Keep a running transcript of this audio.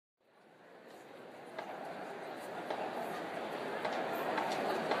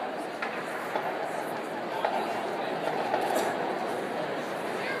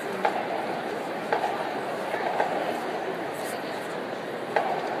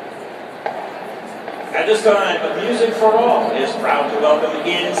At this time, Music for All is proud to welcome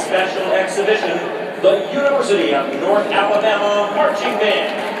in special exhibition the University of North Alabama Marching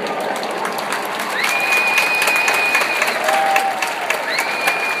Band.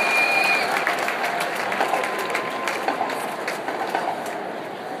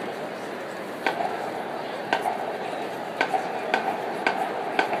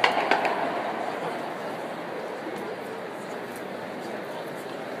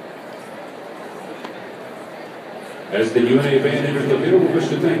 As the UNA band enters the field, we wish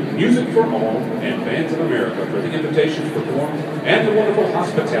to thank Music for All and Bands of America for the invitation to perform and the wonderful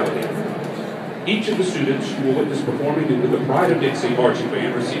hospitality. Each of the students who will witness performing with the Pride of Dixie Marching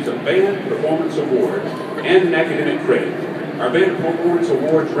Band receives a Band Performance Award and an academic credit. Our Band Performance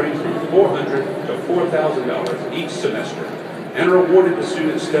Awards range from $400 to $4,000 each semester and are awarded to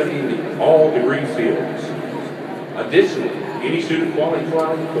students studying in all degree fields. Additionally, any student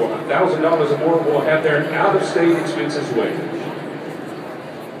qualifying for $1,000 or more will have their out-of-state expenses waived.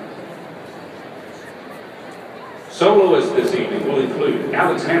 Soloists this evening will include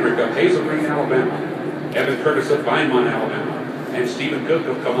Alex Hamrick of Hazel Green, Alabama, Evan Curtis of Vinemont, Alabama, and Stephen Cook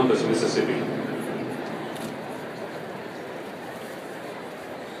of Columbus, Mississippi.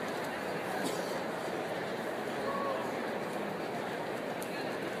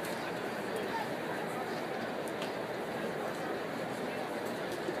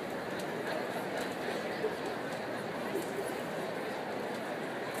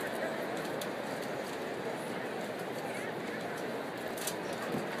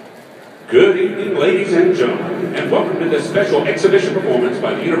 Good evening, ladies and gentlemen, and welcome to this special exhibition performance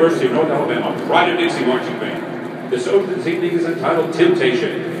by the University of North Alabama Pride of Dixie Marching Band. This opening evening is entitled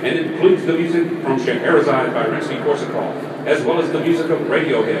Temptation, and includes the music from Scheherazade by Rimsky-Korsakov, as well as the music of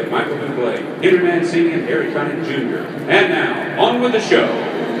Radiohead, Michael Bublé, Henry Mancini, and Harry Connick Jr. And now, on with the show.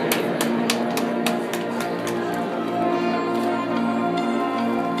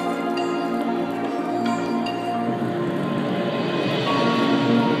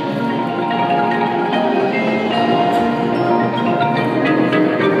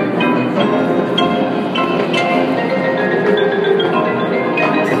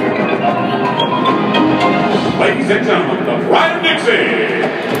 Ladies and gentlemen, the Pride of Dixie!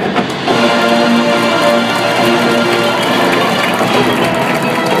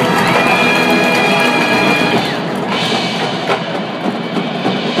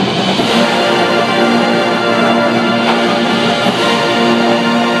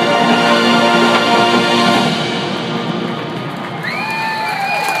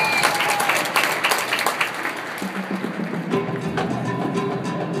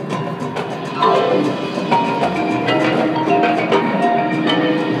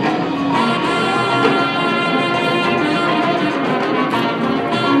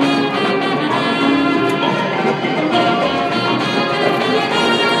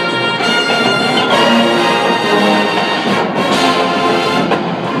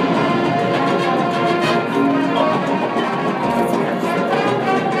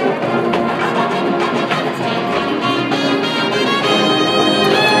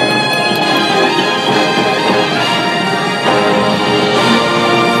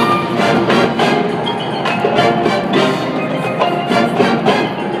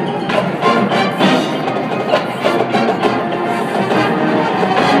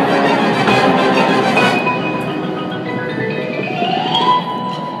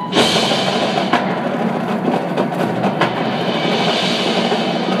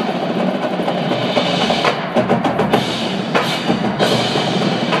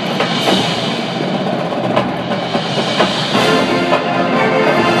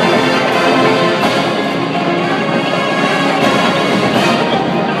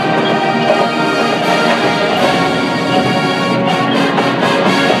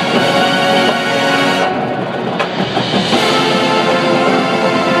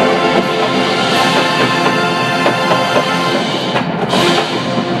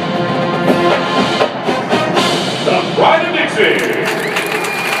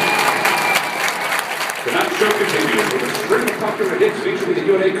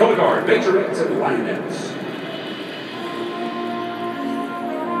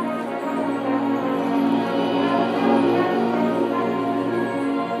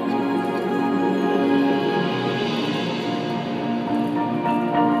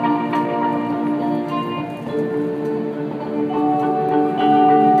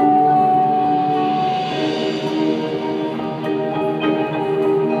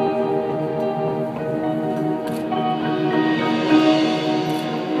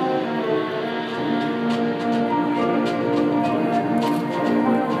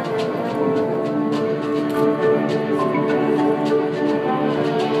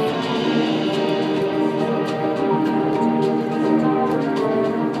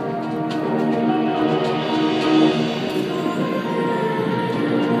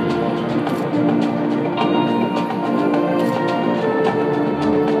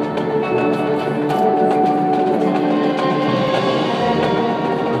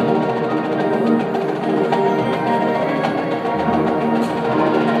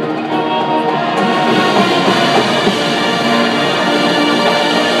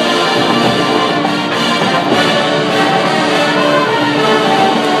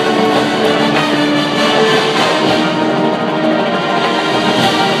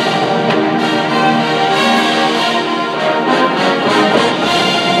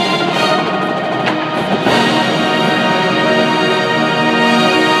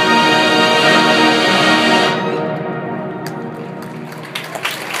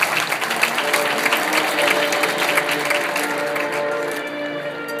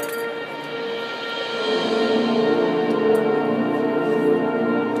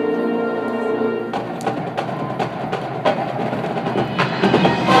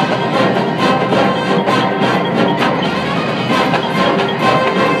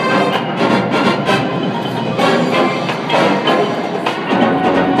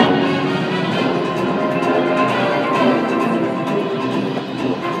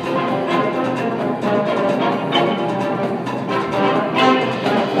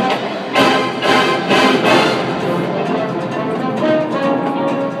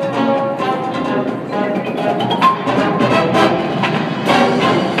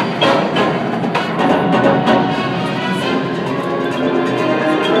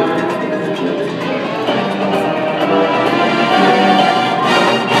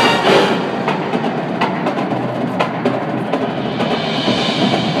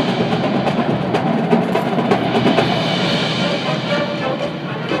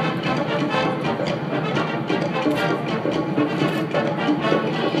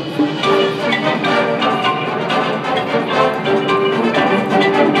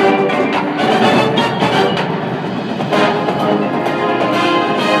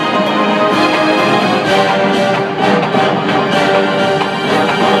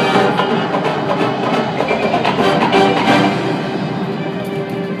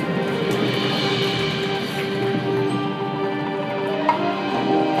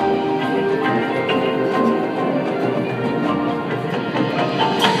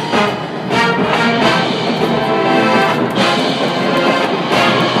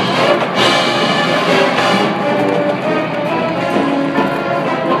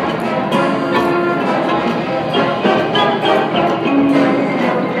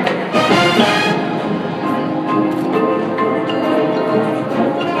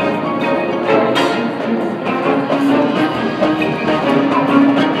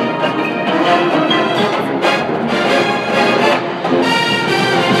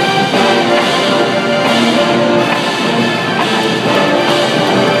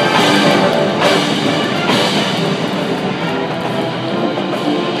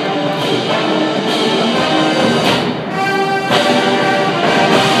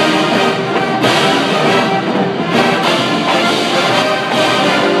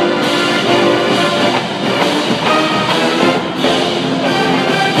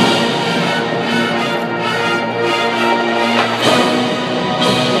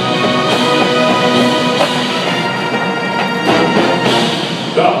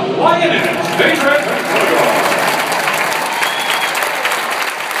 Once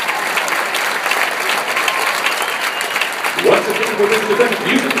again, we wish to thank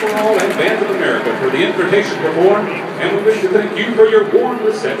Music for All and Bands of America for the invitation to perform, and we wish to thank you for your warm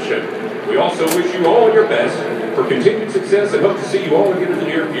reception. We also wish you all your best for continued success and hope to see you all again in the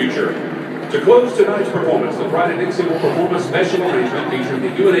near future. To close tonight's performance, the Pride of Dixie will perform a special arrangement featuring the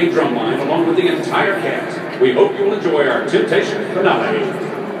UNA drumline along with the entire cast. We hope you will enjoy our Temptation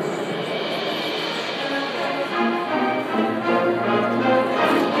finale.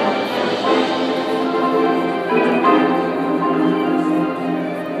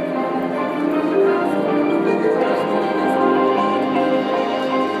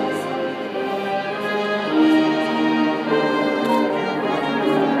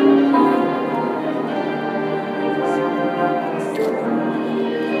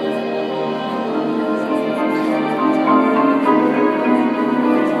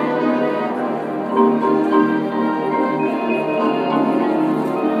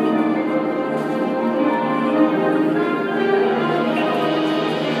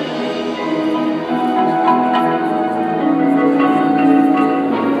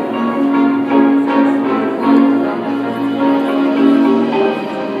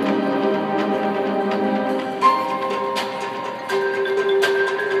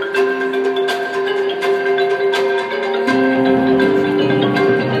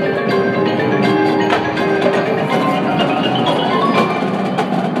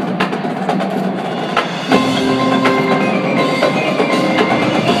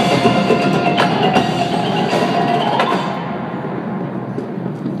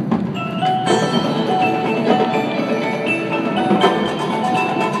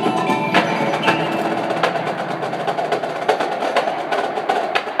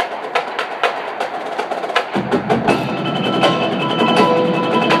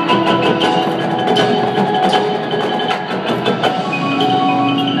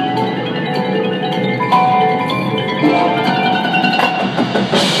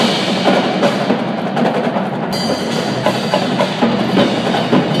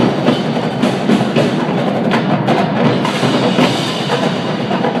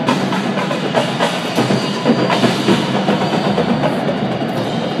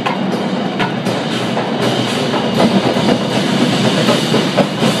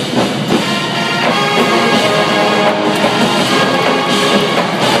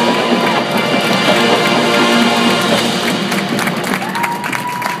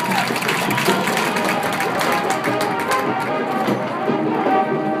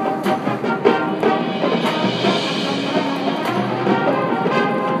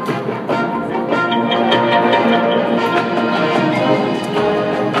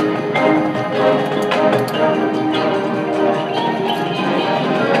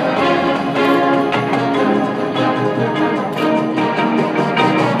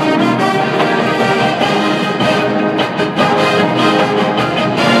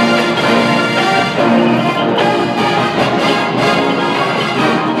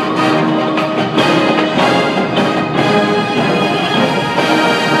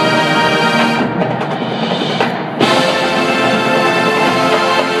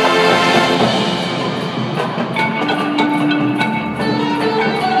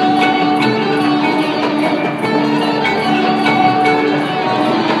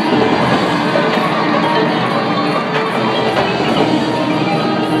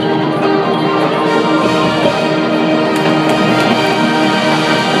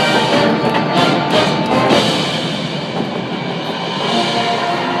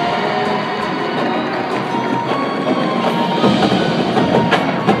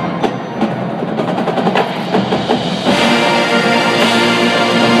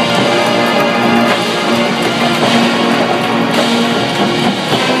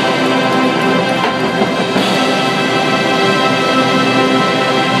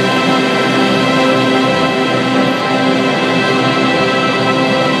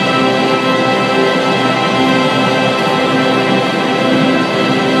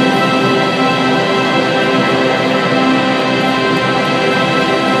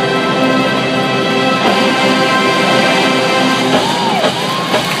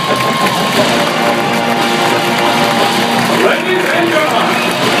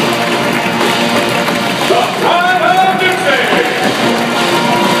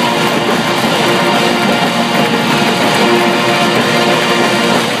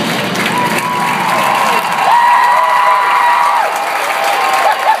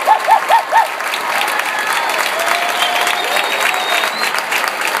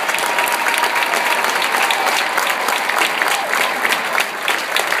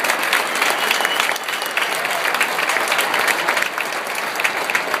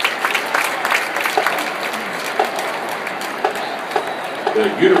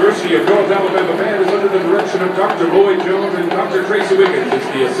 The University of North Alabama Band is under the direction of Dr. Lloyd Jones and Dr. Tracy Wiggins is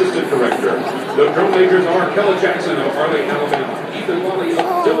the assistant director. The drum majors are Kella Jackson of Arley, Alabama, Ethan Lolly of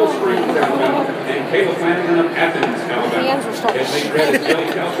Dillow Springs, Alabama, and Caleb Flanagan of Athens, Alabama. Head major is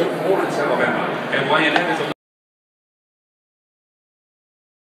Billy Couch of Florence, Alabama, and lionette is